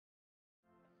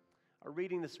Our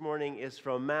reading this morning is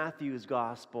from Matthew's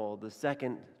Gospel, the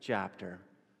 2nd chapter.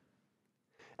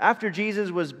 After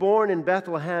Jesus was born in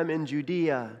Bethlehem in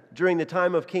Judea, during the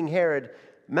time of King Herod,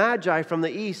 Magi from the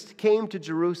east came to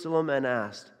Jerusalem and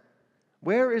asked,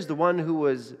 "Where is the one who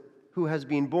has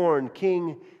been born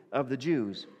King of the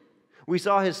Jews? We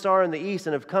saw his star in the east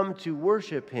and have come to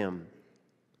worship him."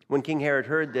 When King Herod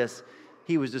heard this,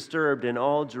 he was disturbed, and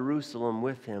all Jerusalem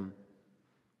with him.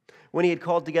 When he had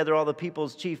called together all the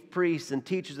people's chief priests and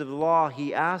teachers of the law,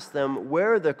 he asked them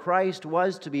where the Christ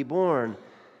was to be born.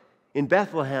 "In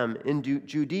Bethlehem, in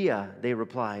Judea," they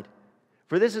replied.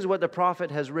 "For this is what the prophet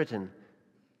has written.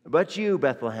 But you,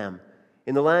 Bethlehem,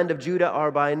 in the land of Judah, are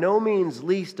by no means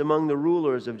least among the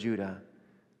rulers of Judah.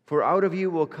 For out of you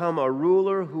will come a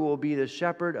ruler who will be the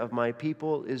shepherd of my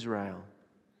people Israel."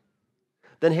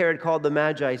 Then Herod called the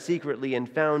Magi secretly and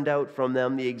found out from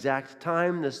them the exact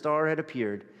time the star had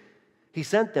appeared. He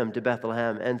sent them to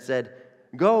Bethlehem and said,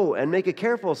 "Go and make a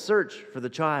careful search for the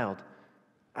child.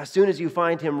 As soon as you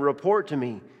find him, report to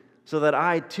me, so that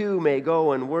I too may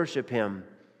go and worship him."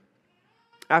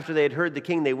 After they had heard the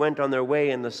king, they went on their way,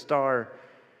 and the star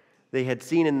they had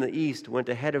seen in the east went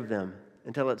ahead of them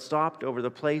until it stopped over the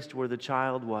place where the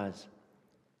child was.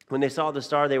 When they saw the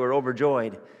star, they were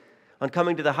overjoyed. On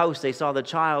coming to the house, they saw the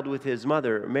child with his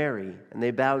mother, Mary, and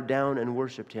they bowed down and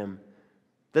worshipped him.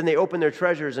 Then they opened their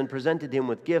treasures and presented him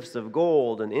with gifts of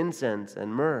gold and incense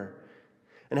and myrrh.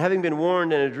 And having been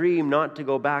warned in a dream not to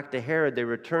go back to Herod, they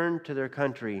returned to their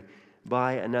country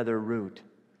by another route.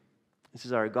 This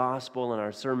is our gospel and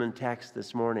our sermon text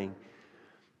this morning.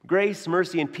 Grace,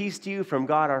 mercy, and peace to you from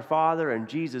God our Father and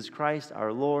Jesus Christ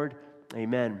our Lord.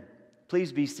 Amen.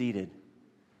 Please be seated.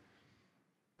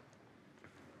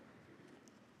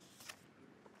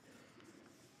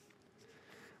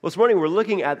 Well, this morning we're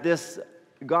looking at this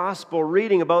gospel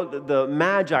reading about the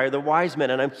Magi, or the wise men,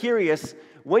 and I'm curious,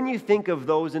 when you think of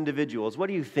those individuals, what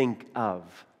do you think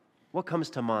of? What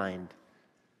comes to mind?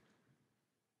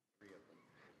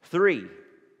 Three.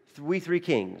 We three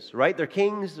kings, right? They're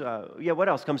kings. What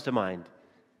else comes to mind?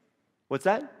 What's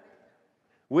that?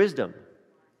 Wisdom.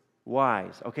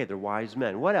 Wise. Okay, they're wise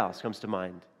men. What else comes to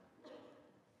mind?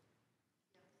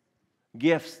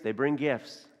 Gifts. They bring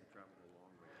gifts.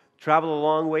 Travel a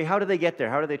long way. How do they get there?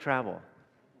 How do they travel?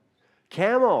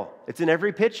 Camel. It's in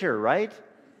every picture, right?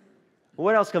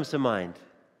 What else comes to mind?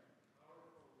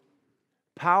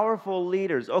 Powerful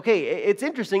leaders. Okay, it's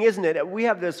interesting, isn't it? We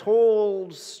have this whole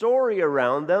story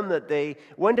around them that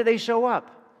when do they show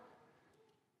up?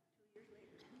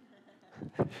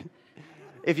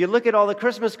 If you look at all the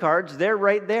Christmas cards, they're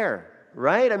right there,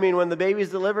 right? I mean, when the baby's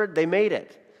delivered, they made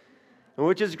it,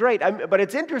 which is great. But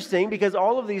it's interesting because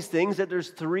all of these things, that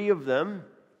there's three of them.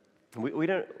 We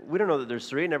don't know that there's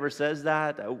three. It never says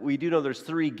that. We do know there's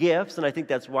three gifts, and I think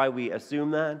that's why we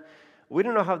assume that. We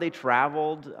don't know how they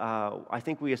traveled. I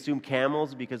think we assume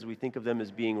camels because we think of them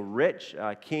as being rich,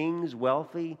 kings,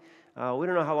 wealthy. We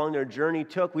don't know how long their journey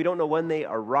took. We don't know when they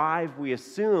arrived. We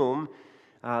assume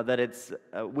that it's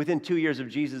within 2 years of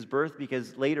Jesus' birth,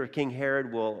 because later King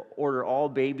Herod will order all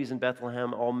babies in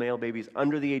Bethlehem, all male babies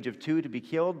under the age of 2, to be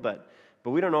killed. But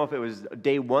we don't know if it was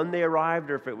day 1 they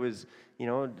arrived or if it was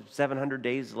 700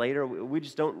 days later. We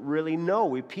just don't really know.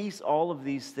 We piece all of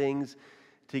these things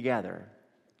together.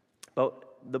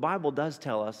 But the Bible does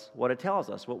tell us what it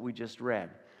tells us, what we just read.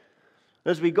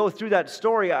 As we go through that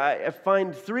story, I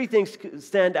find three things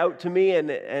stand out to me,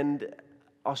 and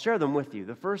I'll share them with you.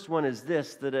 The first one is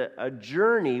this, that a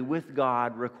journey with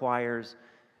God requires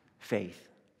faith.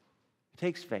 It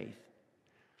takes faith.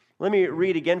 Let me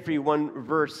read again for you one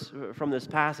verse from this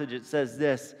passage. It says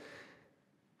this.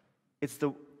 It's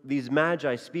these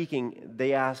Magi speaking.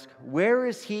 They ask, "Where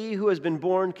is he who has been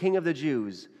born King of the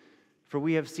Jews? For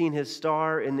we have seen his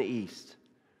star in the east."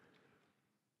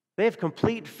 They have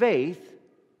complete faith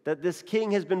that this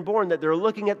king has been born, that they're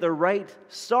looking at the right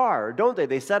star, don't they?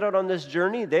 They set out on this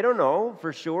journey. They don't know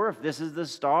for sure if this is the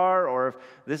star or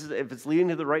if it's leading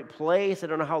to the right place. I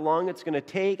don't know how long it's going to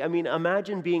take. I mean,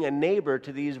 imagine being a neighbor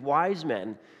to these wise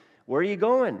men. Where are you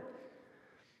going?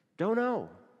 Don't know.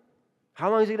 How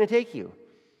long is it going to take you?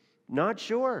 Not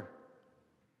sure.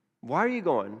 Why are you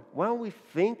going? Well, we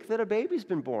think that a baby's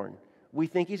been born. We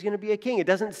think he's going to be a king. It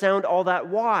doesn't sound all that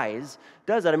wise,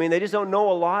 does it? I mean, they just don't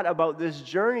know a lot about this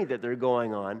journey that they're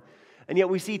going on. And yet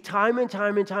we see time and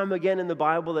time and time again in the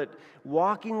Bible that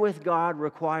walking with God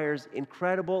requires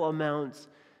incredible amounts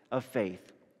of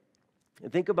faith.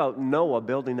 And think about Noah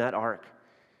building that ark.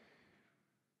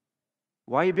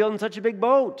 Why are you building such a big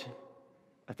boat?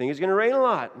 I think it's going to rain a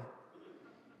lot.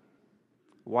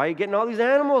 Why are you getting all these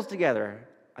animals together?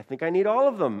 I I think I need all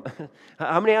of them.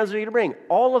 How many animals are you going to bring?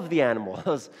 All of the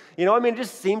animals. It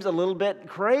just seems a little bit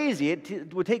crazy.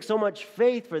 It would take so much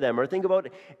faith for them. Or think about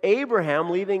Abraham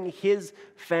leaving his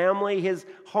family, his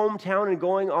hometown, and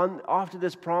going off to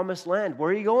this promised land.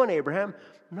 Where are you going, Abraham?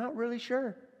 I'm not really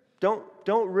sure. Don't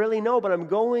really know, but I'm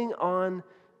going on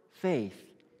faith.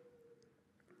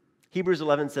 Hebrews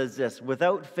 11 says this,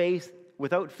 without faith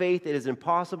it is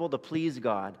impossible to please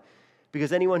God,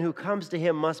 because anyone who comes to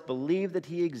him must believe that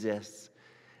he exists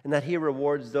and that he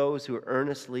rewards those who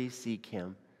earnestly seek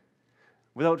him.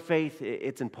 Without faith,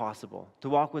 it's impossible. To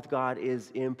walk with God is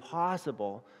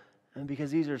impossible, and because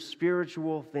these are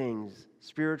spiritual things,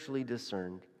 spiritually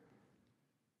discerned.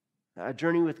 A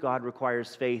journey with God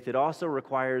requires faith. It also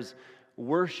requires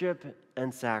worship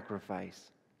and sacrifice.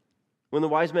 When the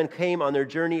wise men came on their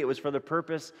journey, it was for the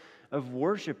purpose of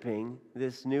worshiping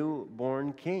this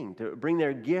newborn king, to bring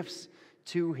their gifts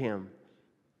to him.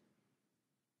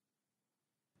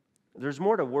 There's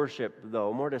more to worship,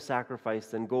 though, more to sacrifice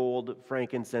than gold,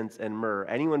 frankincense, and myrrh.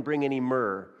 Anyone bring any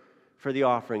myrrh for the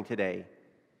offering today?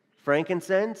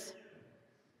 Frankincense?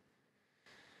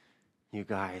 You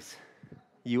guys,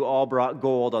 you all brought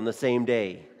gold on the same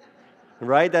day.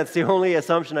 Right? That's the only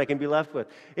assumption I can be left with.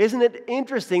 Isn't it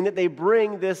interesting that they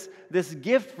bring this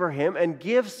gift for him, and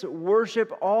gifts,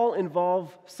 worship, all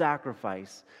involve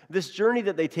sacrifice. This journey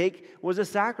that they take was a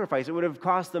sacrifice. It would have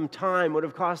cost them time, would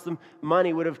have cost them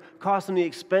money, would have cost them the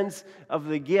expense of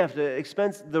the gift,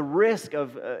 the risk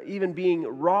of even being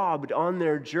robbed on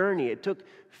their journey. It took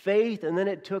faith, and then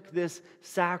it took this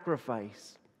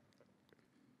sacrifice.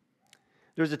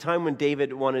 There was a time when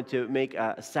David wanted to make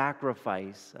a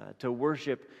sacrifice to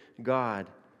worship God.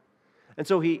 And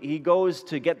so he goes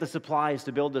to get the supplies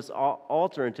to build this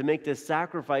altar and to make this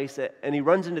sacrifice, and he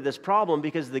runs into this problem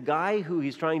because the guy who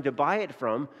he's trying to buy it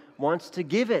from wants to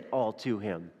give it all to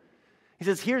him. He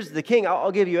says, here's the king,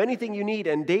 I'll give you anything you need.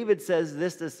 And David says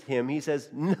this to him, he says,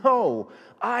 no,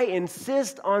 I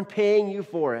insist on paying you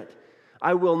for it.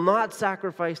 I will not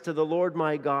sacrifice to the Lord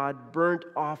my God burnt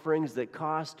offerings that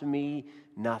cost me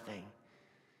nothing.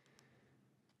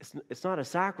 It's not a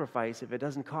sacrifice if it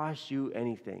doesn't cost you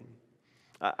anything.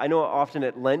 I know often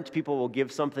at Lent people will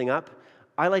give something up.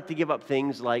 I like to give up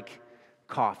things like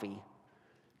coffee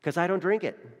because I don't drink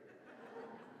it.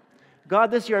 God,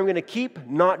 this year I'm going to keep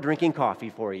not drinking coffee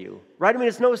for you. Right?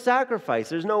 It's no sacrifice.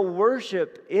 There's no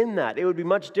worship in that. It would be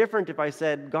much different if I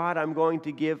said, God, I'm going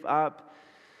to give up,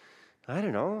 I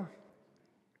don't know,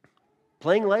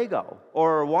 playing Lego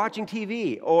or watching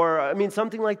TV or,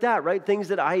 something like that, right? Things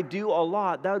that I do a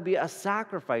lot. That would be a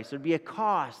sacrifice. There'd be a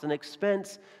cost, an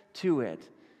expense to it.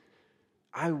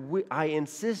 I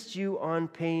insist you on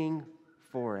paying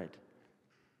for it.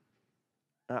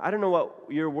 I don't know what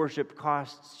your worship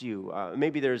costs you.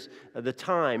 Maybe there's the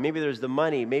time. Maybe there's the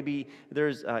money. Maybe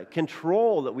there's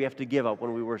control that we have to give up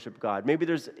when we worship God. Maybe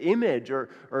there's image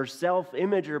or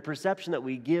self-image or perception that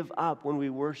we give up when we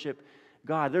worship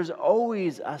God. There's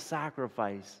always a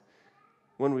sacrifice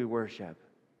when we worship.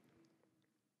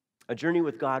 A journey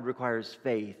with God requires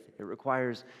faith. It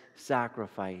requires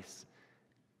sacrifice.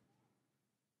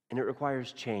 And it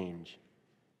requires change.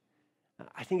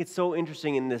 I think it's so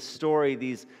interesting in this story,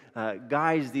 these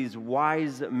guys, these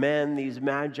wise men, these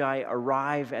magi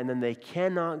arrive, and then they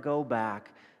cannot go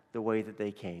back the way that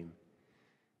they came.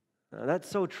 That's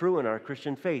so true in our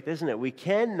Christian faith, isn't it? We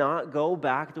cannot go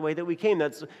back the way that we came.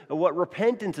 That's what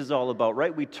repentance is all about,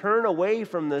 right? We turn away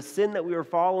from the sin that we were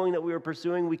following, that we were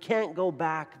pursuing. We can't go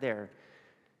back there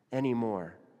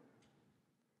anymore.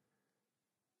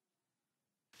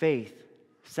 Faith,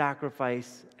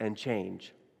 sacrifice, and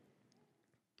change.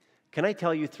 Can I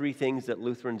tell you 3 things that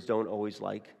Lutherans don't always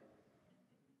like?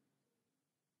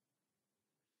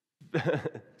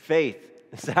 Faith,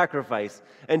 sacrifice,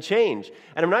 and change.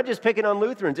 And I'm not just picking on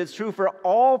Lutherans. It's true for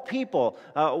all people.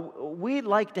 We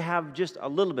like to have just a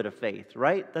little bit of faith,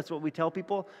 right? That's what we tell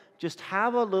people. Just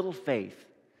have a little faith.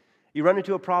 You run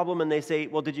into a problem and they say,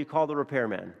 well, did you call the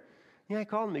repairman? Yeah, I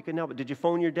called him. He couldn't help it. Did you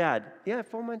phone your dad? Yeah, I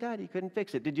phoned my dad. He couldn't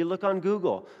fix it. Did you look on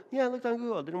Google? Yeah, I looked on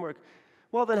Google. It didn't work.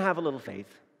 Well, then have a little faith.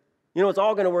 It's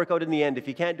all going to work out in the end. If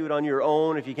you can't do it on your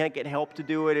own, if you can't get help to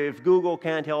do it, if Google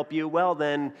can't help you, well,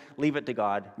 then leave it to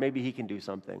God. Maybe He can do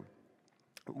something.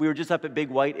 We were just up at Big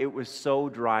White. It was so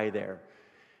dry there.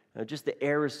 Just the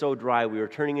air is so dry. We were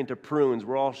turning into prunes.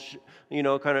 We're all,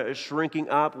 kind of shrinking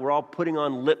up. We're all putting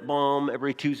on lip balm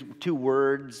every two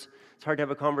words. It's hard to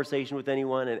have a conversation with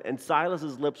anyone. And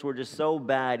Silas's lips were just so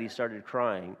bad, he started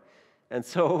crying. And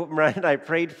so Miranda and I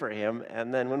prayed for him.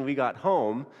 And then when we got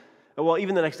home, well,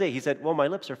 even the next day, he said, well, my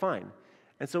lips are fine.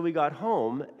 And so we got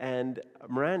home, and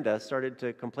Miranda started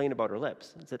to complain about her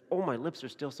lips and said, "Oh, my lips are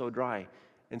still so dry."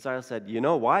 And Silas said, "You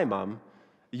know why, Mom?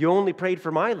 You only prayed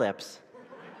for my lips."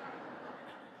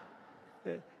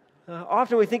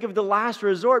 Often we think of the last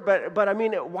resort, but I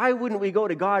mean, why wouldn't we go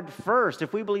to God first?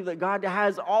 If we believe that God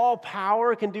has all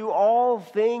power, can do all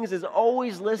things, is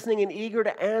always listening and eager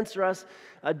to answer us,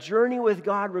 a journey with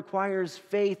God requires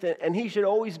faith, and He should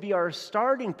always be our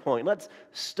starting point. Let's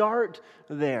start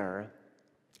there.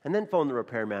 And then phone the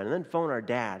repairman, and then phone our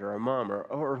dad or our mom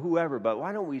or whoever, but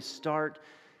why don't we start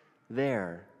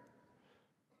there?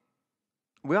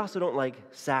 We also don't like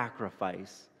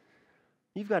sacrifice.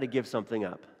 You've got to give something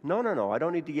up. No, I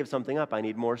don't need to give something up. I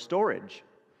need more storage.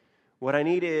 What I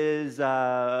need is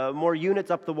more units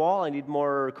up the wall. I need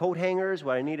more coat hangers.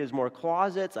 What I need is more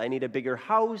closets. I need a bigger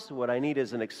house. What I need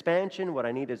is an expansion. What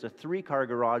I need is a 3-car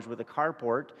garage with a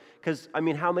carport. Because, I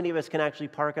mean, how many of us can actually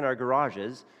park in our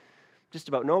garages? Just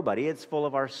about nobody. It's full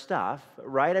of our stuff,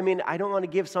 right? I mean, I don't want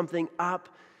to give something up.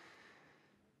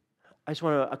 I just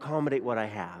want to accommodate what I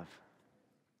have.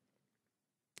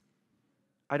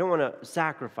 I don't want to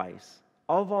sacrifice.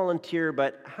 I'll volunteer,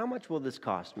 but how much will this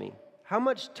cost me? How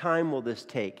much time will this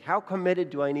take? How committed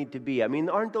do I need to be? I mean,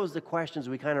 aren't those the questions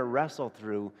we kind of wrestle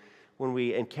through when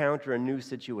we encounter a new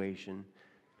situation?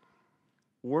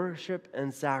 Worship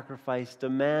and sacrifice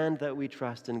demand that we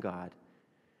trust in God.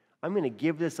 I'm going to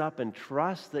give this up and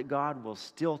trust that God will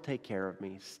still take care of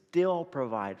me, still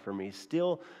provide for me,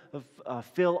 still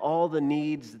fill all the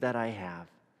needs that I have.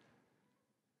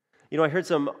 You know, I heard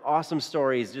some awesome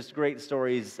stories, just great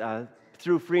stories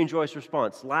through Free and Joyous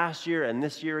Response last year and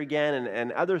this year again,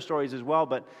 and other stories as well.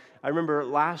 But I remember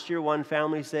last year one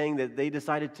family saying that they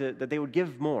decided that they would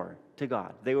give more to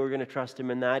God. They were going to trust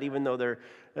Him in that, even though their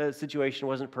situation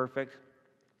wasn't perfect.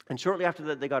 And shortly after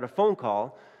that, they got a phone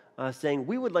call saying,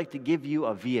 "We would like to give you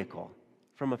a vehicle,"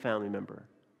 from a family member.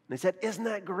 They said, "Isn't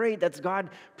that great? That's God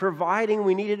providing.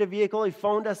 We needed a vehicle. He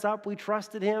phoned us up. We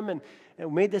trusted Him and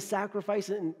made this sacrifice,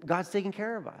 and God's taking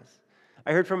care of us."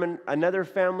 I heard from another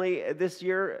family this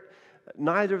year.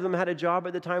 Neither of them had a job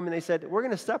at the time, and they said, "We're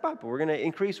going to step up. We're going to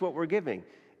increase what we're giving,"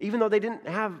 even though they didn't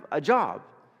have a job.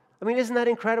 I mean, isn't that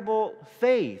incredible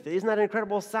faith? Isn't that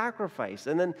incredible sacrifice?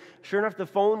 And then, sure enough, the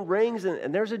phone rings,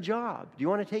 and there's a job. Do you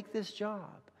want to take this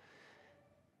job?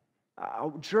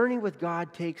 A journey with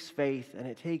God takes faith, and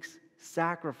it takes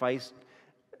sacrifice,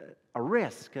 a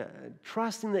risk,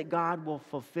 trusting that God will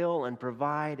fulfill and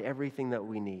provide everything that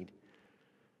we need.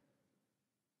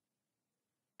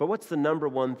 But what's the number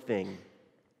one thing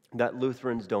that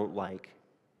Lutherans don't like?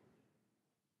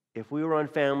 If we were on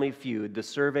Family Feud, the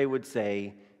survey would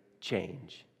say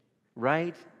change,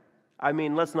 right? I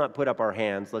mean, let's not put up our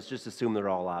hands. Let's just assume they're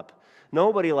all up.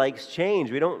 Nobody likes change.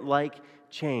 We don't like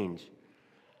change.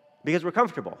 Because we're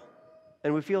comfortable,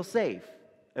 and we feel safe,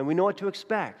 and we know what to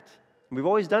expect. We've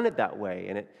always done it that way,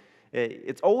 and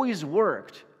it's always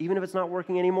worked, even if it's not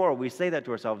working anymore. We say that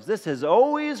to ourselves. This has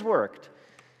always worked.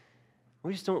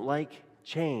 We just don't like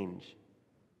change.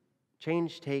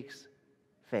 Change takes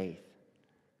faith.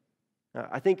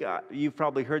 I think you've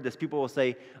probably heard this. People will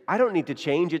say, "I don't need to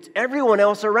change. It's everyone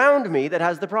else around me that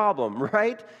has the problem,"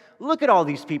 right? Look at all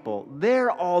these people. They're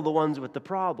all the ones with the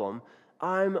problem.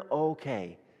 I'm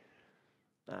okay.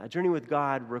 A journey with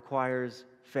God requires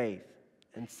faith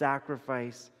and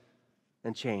sacrifice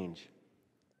and change.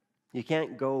 You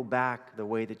can't go back the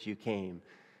way that you came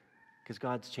because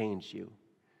God's changed you.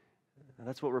 And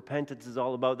that's what repentance is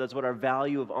all about. That's what our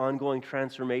value of ongoing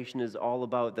transformation is all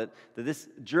about, that this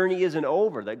journey isn't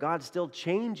over, that God's still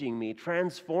changing me,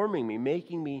 transforming me,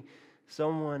 making me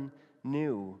someone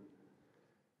new.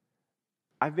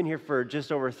 I've been here for just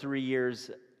over 3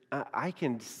 years. I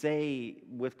can say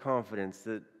with confidence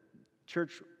that,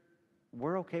 church,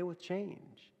 we're okay with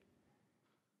change.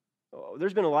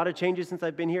 There's been a lot of changes since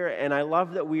I've been here, and I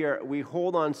love that we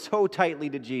hold on so tightly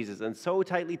to Jesus and so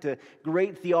tightly to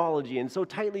great theology and so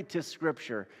tightly to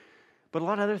Scripture. But a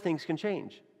lot of other things can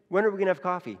change. When are we going to have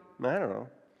coffee? I don't know.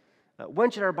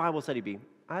 When should our Bible study be?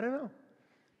 I don't know.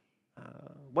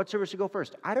 What service should go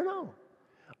first? I don't know.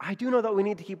 I do know that we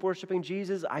need to keep worshiping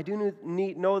Jesus. I do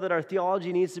know that our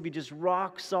theology needs to be just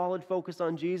rock solid, focused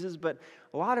on Jesus, but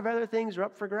a lot of other things are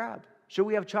up for grab. Should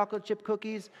we have chocolate chip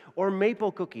cookies or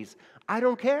maple cookies? I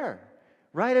don't care,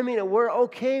 right? I mean, we're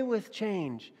okay with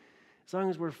change as long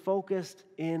as we're focused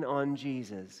in on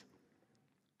Jesus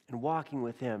and walking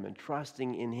with Him and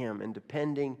trusting in Him and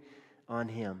depending on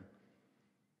Him.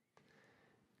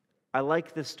 I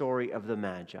like the story of the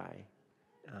Magi.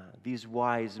 These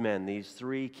wise men, these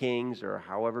 3 kings, or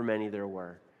however many there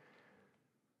were.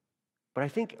 But I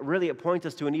think really it points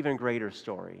us to an even greater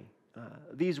story.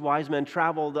 these wise men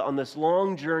traveled on this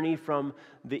long journey from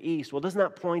the east. Well, doesn't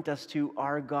that point us to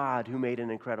our God who made an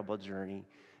incredible journey?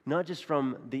 Not just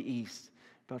from the east,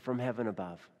 but from heaven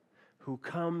above, who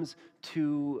comes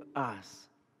to us.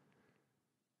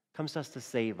 Comes to us to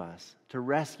save us, to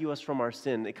rescue us from our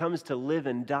sin. It comes to live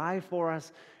and die for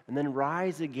us and then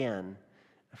rise again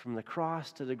from the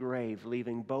cross to the grave,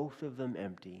 leaving both of them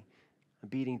empty,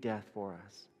 beating death for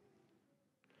us.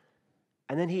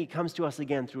 And then he comes to us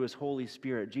again through his Holy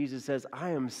Spirit. Jesus says,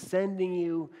 I am sending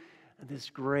you this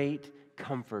great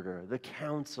comforter, the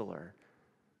counselor.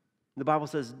 The Bible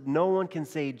says no one can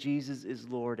say Jesus is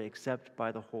Lord except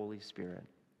by the Holy Spirit.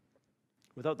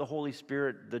 Without the Holy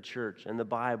Spirit, the church and the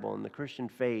Bible and the Christian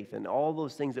faith and all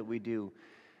those things that we do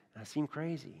seem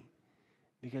crazy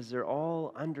because they're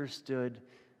all understood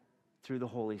through the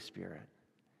Holy Spirit.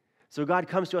 So God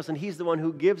comes to us and he's the one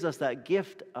who gives us that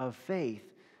gift of faith.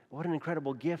 What an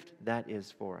incredible gift that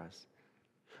is for us.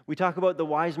 We talk about the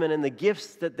wise men and the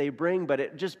gifts that they bring, but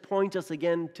it just points us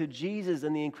again to Jesus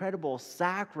and the incredible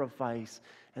sacrifice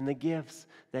and the gifts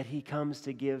that he comes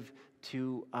to give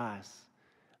to us.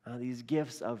 These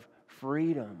gifts of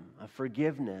freedom, of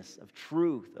forgiveness, of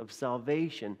truth, of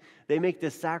salvation. They make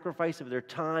this sacrifice of their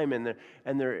time and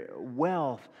their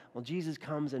wealth. Well, Jesus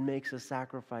comes and makes a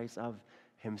sacrifice of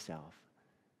himself.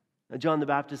 John the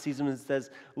Baptist sees him and says,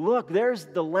 look, there's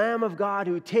the Lamb of God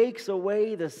who takes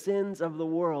away the sins of the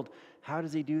world. How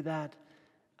does he do that?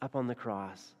 Up on the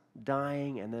cross,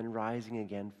 dying and then rising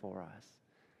again for us.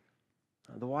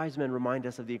 The wise men remind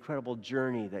us of the incredible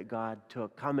journey that God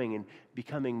took, coming and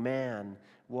becoming man,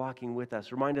 walking with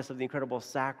us. Remind us of the incredible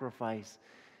sacrifice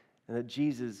that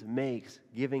Jesus makes,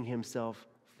 giving himself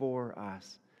for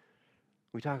us.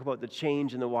 We talk about the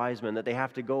change in the wise men, that they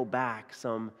have to go back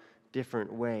some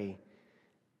different way.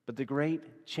 But the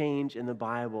great change in the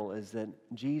Bible is that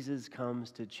Jesus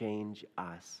comes to change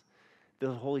us.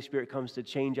 The Holy Spirit comes to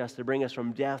change us, to bring us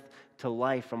from death to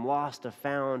life, from lost to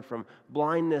found, from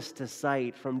blindness to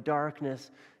sight, from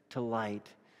darkness to light,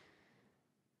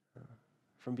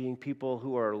 from being people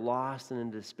who are lost and in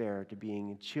despair to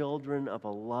being children of a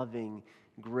loving,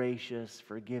 gracious,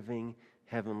 forgiving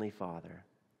Heavenly Father.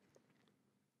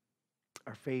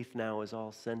 Our faith now is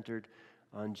all centered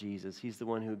on Jesus. He's the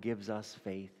one who gives us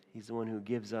faith. He's the one who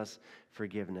gives us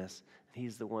forgiveness.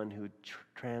 He's the one who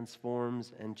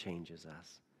transforms and changes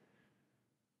us.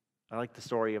 I like the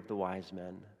story of the wise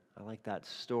men. I like that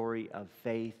story of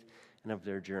faith and of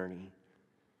their journey.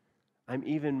 I'm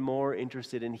even more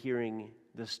interested in hearing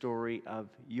the story of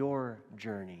your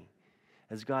journey.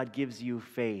 As God gives you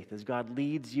faith, as God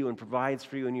leads you and provides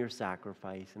for you in your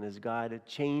sacrifice, and as God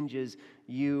changes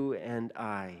you and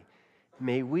I,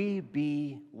 may we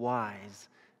be wise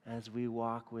as we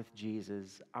walk with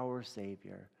Jesus, our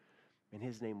Savior. In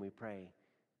his name we pray,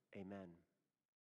 amen.